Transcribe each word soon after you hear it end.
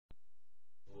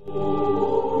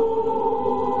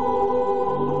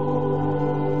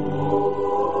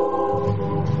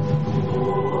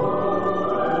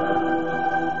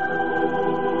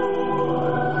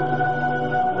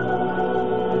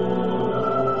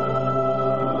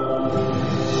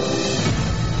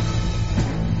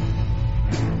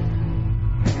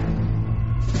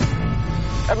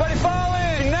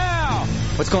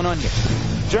What's going on here?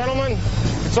 Gentlemen,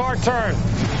 it's our turn.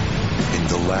 In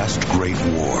the last Great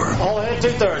War, All ahead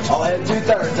 2/3. All head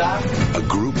 2/3, Doc. a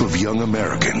group of young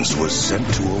Americans was sent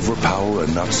to overpower a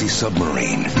Nazi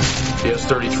submarine The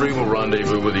S-33 will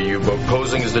rendezvous with a U-boat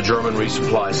posing as the German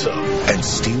resupply sub. and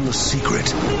steal a secret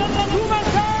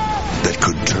that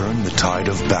could turn the tide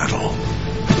of battle.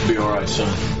 You'll be all right, son.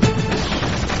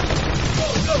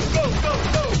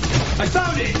 I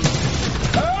found it!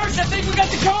 Urge, I think we got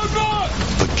the code wrong!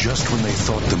 But just when they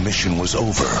thought the mission was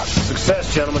over,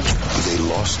 Success, gentlemen. they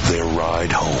lost their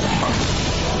ride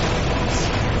home.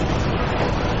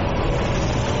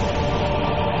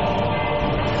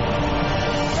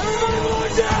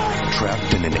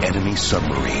 Trapped in an enemy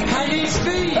submarine, I need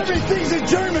speed! Everything's in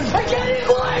German. I can't even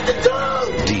believe the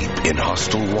dude. deep in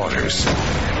hostile waters.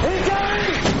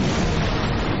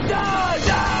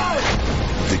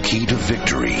 The key to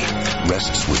victory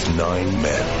rests with 9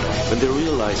 men. When they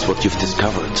realize what you've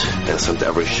discovered, they'll send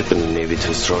every ship in the Navy to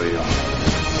destroy you.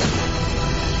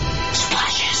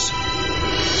 Splashes.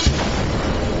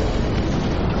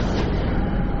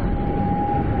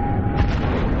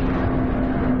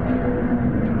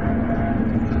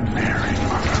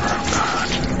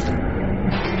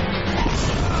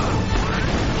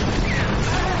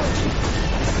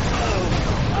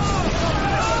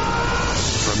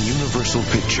 From Universal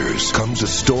Pictures comes a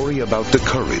story about the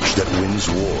courage that wins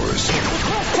wars.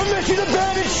 Permission to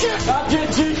abandon ship.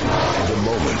 The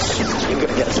moments You're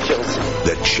gonna get us killed.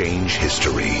 that change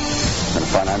history. Gonna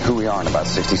find out who we are in about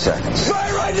 60 seconds.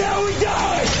 Fight right now, we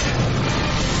die.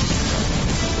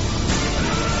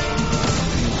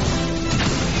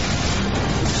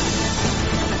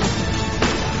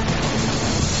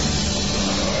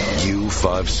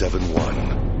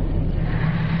 U-571.